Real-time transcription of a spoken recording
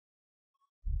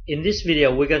In this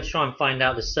video, we're going to try and find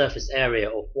out the surface area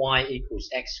of y equals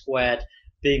x squared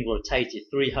being rotated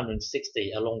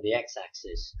 360 along the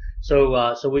x-axis. So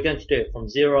we're going to do it from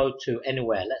 0 to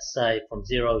anywhere. Let's say from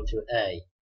 0 to A.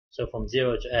 So from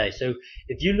 0 to A. So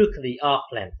if you look at the arc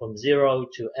length from 0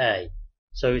 to A.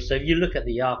 So if you look at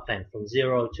the arc length from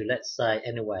 0 to, let's say,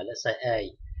 anywhere, let's say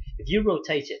A. If you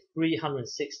rotate it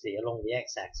 360 along the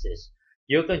x-axis,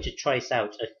 you're going to trace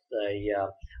out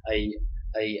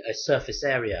a surface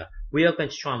area. We are going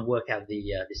to try and work out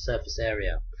the surface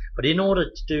area. But in order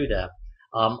to do that,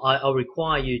 I'll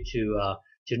require you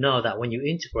to know that when you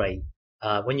integrate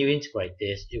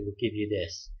this, it will give you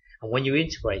this, and when you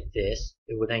integrate this,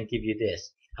 it will then give you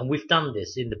this. And we've done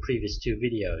this in the previous two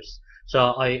videos. So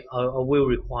I will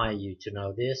require you to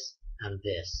know this and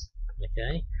this.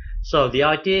 Okay. So the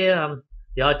idea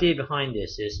behind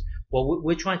this is, well,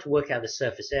 we're trying to work out the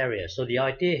surface area. So the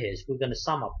idea here is we're going to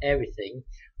sum up everything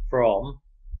from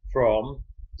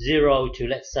 0 to,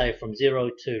 let's say, from 0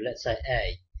 to, let's say,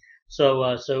 A. So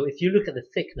if you look at the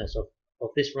thickness of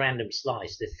this random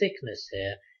slice, the thickness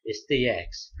here is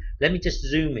dx. Let me just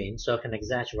zoom in so I can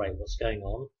exaggerate what's going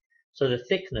on. So the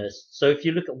thickness, so if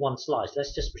you look at one slice,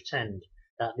 let's just pretend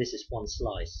that this is one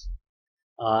slice.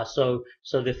 So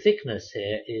the thickness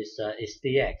here is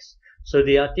dx. So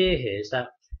the idea here is that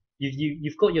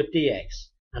you've got your dx,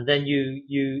 and then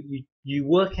you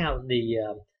work out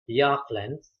the arc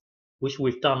length, which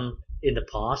we've done in the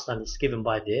past, and it's given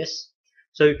by this.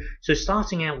 So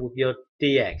starting out with your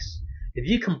dx, if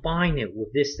you combine it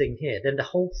with this thing here, then the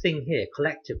whole thing here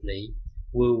collectively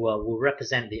will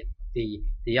represent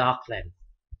the arc length,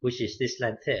 which is this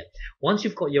length here. Once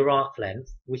you've got your arc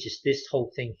length, which is this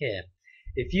whole thing here,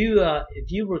 if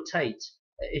you rotate,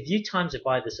 if you times it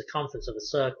by the circumference of a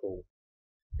circle,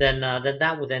 then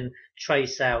that will then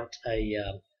trace out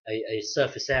a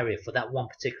surface area for that one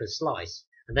particular slice.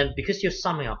 And then because you're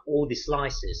summing up all the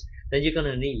slices, then you're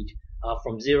going to need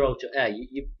from 0 to A.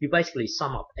 You basically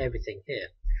sum up everything here.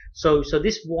 So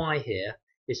this y here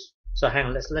is, so hang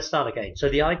on, let's start again. So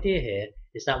the idea here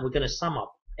is that we're going to sum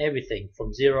up everything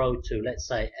from 0 to, let's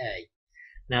say, A.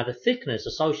 Now the thickness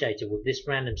associated with this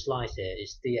random slice here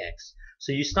is dx.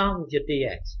 So you start with your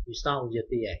dx. You start with your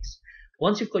dx.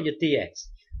 Once you've got your dx,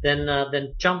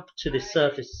 then jump to the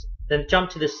surface. Then jump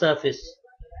to the surface.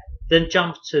 Then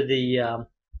jump to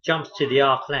the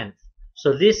arc length.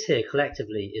 So this here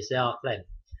collectively is the arc length.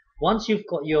 Once you've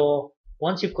got your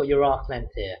arc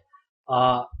length here,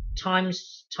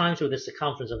 times with the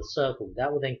circumference of the circle,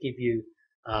 that will then give you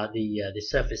the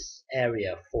surface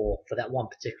area for that one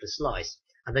particular slice.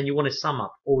 And then you want to sum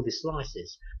up all the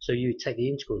slices. So you take the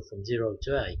integral from 0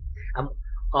 to A.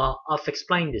 I've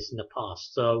explained this in the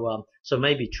past, so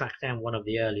maybe track down one of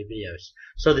the early videos.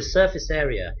 So the surface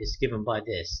area is given by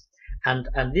this, and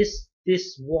this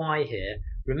y here.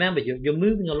 Remember, you're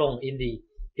moving along in the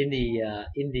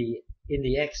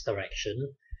x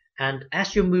direction, and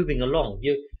as you're moving along,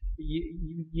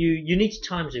 you need to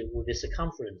times it with the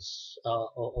circumference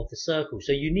of the circle.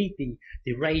 So you need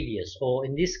the radius, or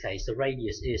in this case, the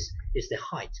radius is the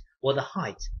height. Well, the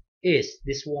height is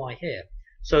this y here.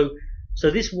 So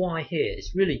this y here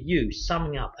is really you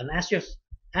summing up, and as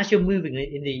you're moving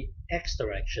in the x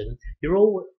direction, you're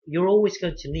always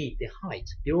going to need the height.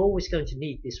 You're always going to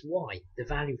need this y, the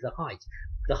value of the height.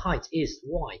 The height is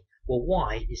y. Well,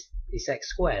 y is x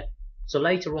squared. So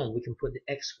later on we can put the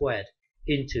x squared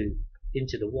into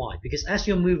the y, because as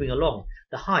you're moving along,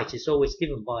 the height is always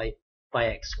given by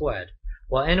x squared.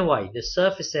 Well, anyway, the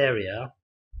surface area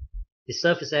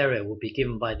will be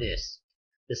given by this.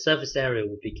 The surface area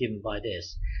will be given by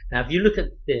this. Now, if you look at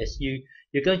this,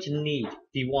 you're going to need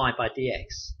dy by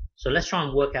dx. So let's try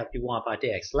and work out dy by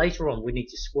dx. Later on, we need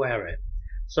to square it.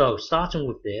 So starting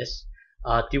with this,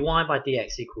 dy by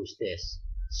dx equals this.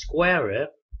 Square it,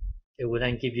 it will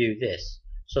then give you this.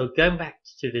 So going back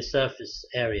to the surface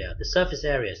area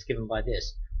is given by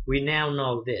this. We now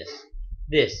know this.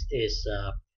 This is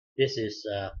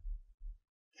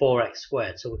 4x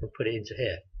squared. So we can put it into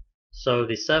here. So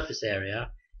the surface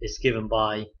area is given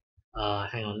by,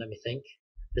 hang on, let me think.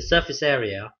 The surface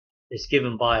area is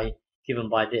given by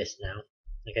this now.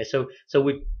 Okay, so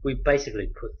we basically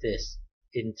put this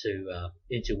into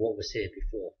what was here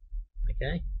before.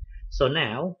 Okay, so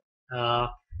now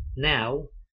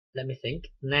let me think.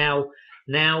 Now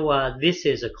this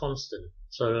is a constant.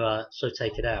 So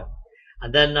take it out,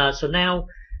 and then so now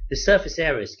the surface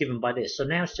area is given by this. So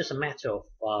now it's just a matter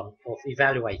of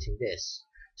evaluating this.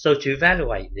 So to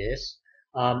evaluate this,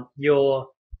 your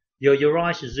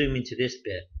eyes should zoom into this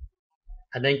bit,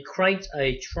 and then create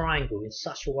a triangle in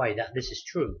such a way that this is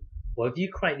true. Well, if you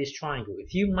create this triangle,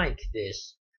 if you make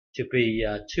this to be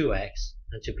 2x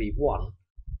and to be 1,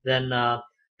 then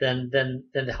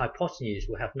the hypotenuse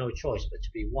will have no choice but to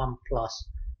be 1 plus.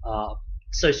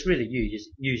 So it's really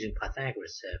using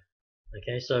Pythagoras here.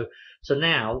 Okay, so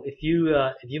now if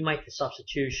you make the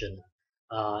substitution,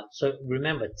 so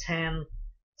remember tan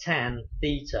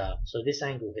theta. So this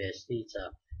angle here is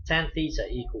theta. Tan theta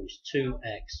equals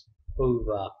 2x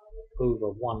over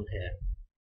 1 here,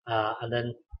 and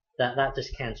then that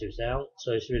just cancels out.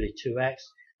 So it's really 2x,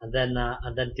 and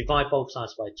then divide both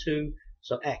sides by 2.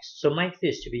 So x. So make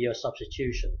this to be your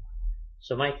substitution.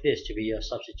 So make this to be your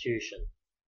substitution.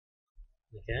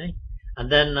 Okay, and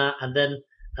then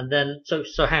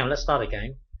so hang on. Let's start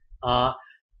again.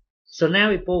 So now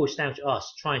it boils down to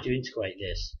us trying to integrate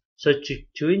this. So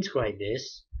to integrate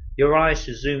this, your eyes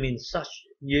should zoom in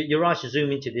your eyes should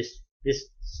zoom into this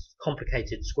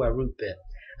complicated square root bit,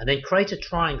 and then create a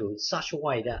triangle in such a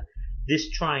way that this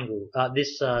triangle,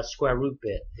 this square root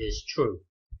bit is true.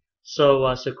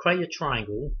 So create a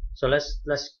triangle. So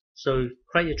so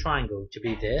create your triangle to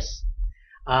be this,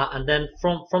 and then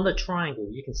from the triangle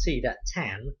you can see that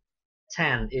tan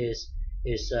is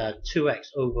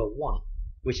 2x over 1,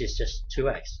 which is just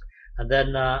 2x, and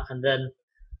then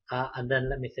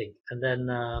let me think, and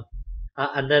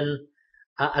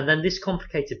then this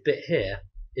complicated bit here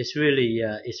is really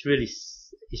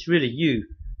you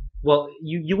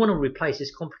want to replace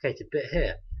this complicated bit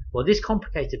here. Well, this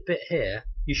complicated bit here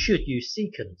you should use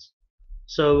secant.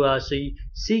 So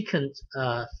secant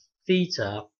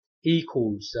theta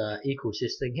equals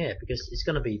this thing here, because it's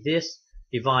going to be this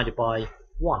divided by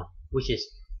 1, which is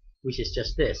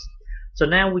just this. So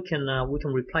now we can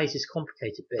replace this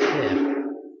complicated bit here.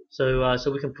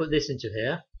 So we can put this into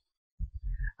here,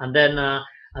 and then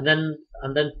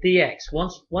dx.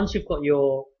 Once you've got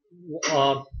your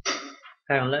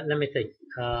hang on, let me think.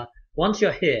 Once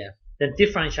you're here, then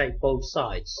differentiate both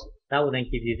sides. That will then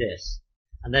give you this,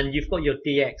 and then you've got your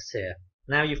dx here.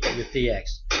 Now you've got your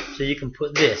dx, so you can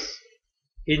put this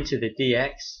into the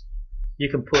dx. You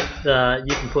can put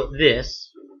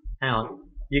this. Hang on.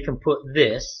 You can put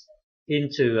this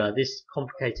into this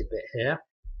complicated bit here,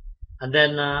 and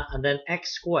then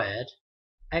x squared.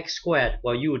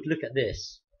 Well, you would look at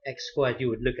this. X squared. You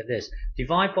would look at this.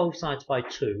 Divide both sides by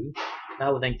 2.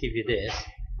 That will then give you this,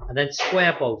 and then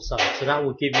square both sides. So that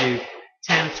will give you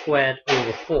tan squared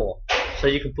over 4. So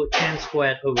you can put tan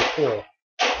squared over 4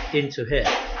 into here.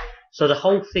 So the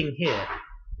whole thing here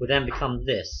will then become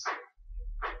this.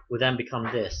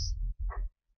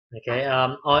 Okay.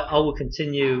 I will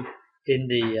continue in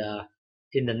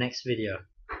the next video.